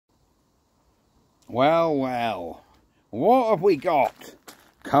Well, well, what have we got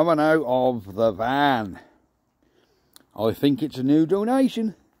coming out of the van? I think it's a new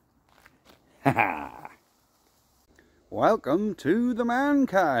donation. Ha! Welcome to the man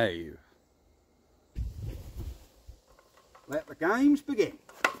cave. Let the games begin.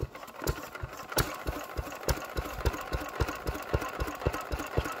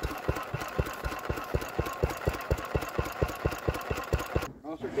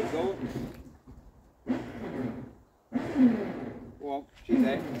 Also, keep going. Go on, she's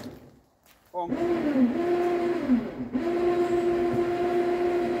there. Go on.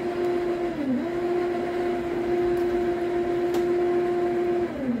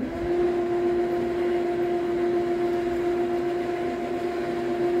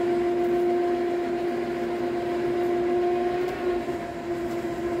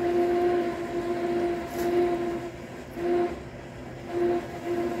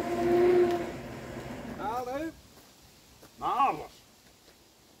 Marvellous.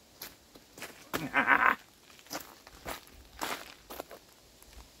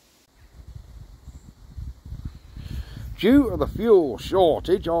 Due to the fuel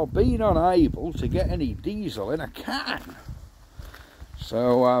shortage, I've been unable to get any diesel in a can.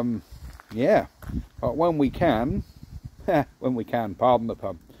 So, yeah, but when we can, pardon the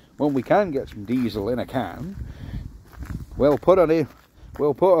pun, when we can get some diesel in a can, we'll put it in,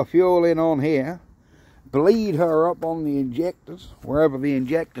 we'll put a fuel in on here, bleed her up on the injectors, wherever the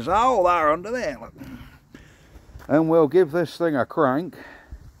injectors are. Oh, they're under there, look. And we'll give this thing a crank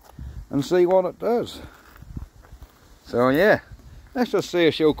and see what it does. So yeah, let's just see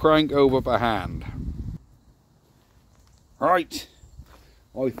if she'll crank over by hand. Right,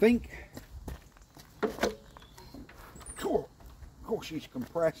 I think, oh, she's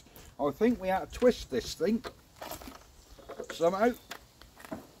compressed. I think we have to twist this thing somehow.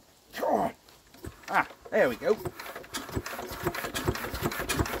 Ah, there we go.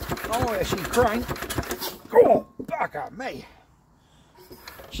 Oh, yeah, she cranked. Oh, back at me.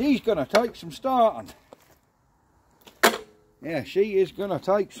 She's going to take some starting. Yeah, she is going to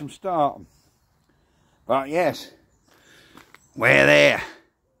take some starting. But yes, we're there.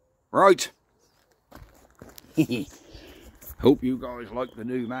 Right. Hope you guys like the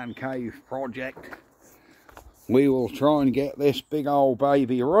new man cave project. We will try and get this big old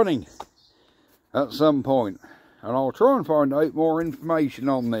baby running at some point, and I'll try and find out more information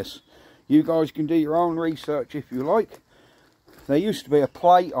on this. You guys can do your own research if you like. There used to be a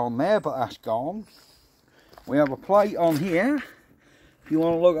plate on there, but that's gone. We have a plate on here. If you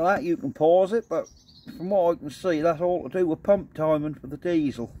want to look at that, you can pause it, but from what I can see, that's all to do with pump timing for the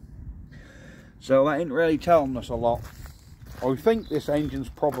diesel. So that ain't really telling us a lot. I think this engine's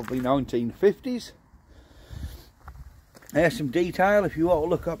probably 1950s. There's some detail if you want to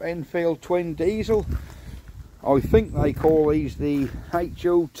look up Enfield twin diesel. I think they call these the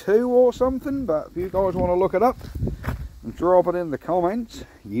HO2 or something, but if you guys want to look it up and drop it in the comments,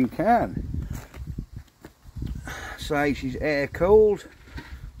 you can. Say she's air cooled,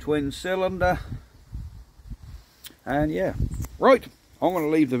 twin cylinder, and yeah. Right, I'm going to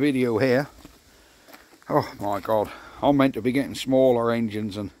leave the video here. Oh my god, I'm meant to be getting smaller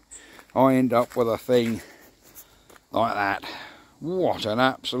engines and I end up with a thing like that. What an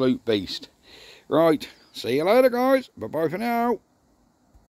absolute beast. Right, see you later guys. Bye bye for now.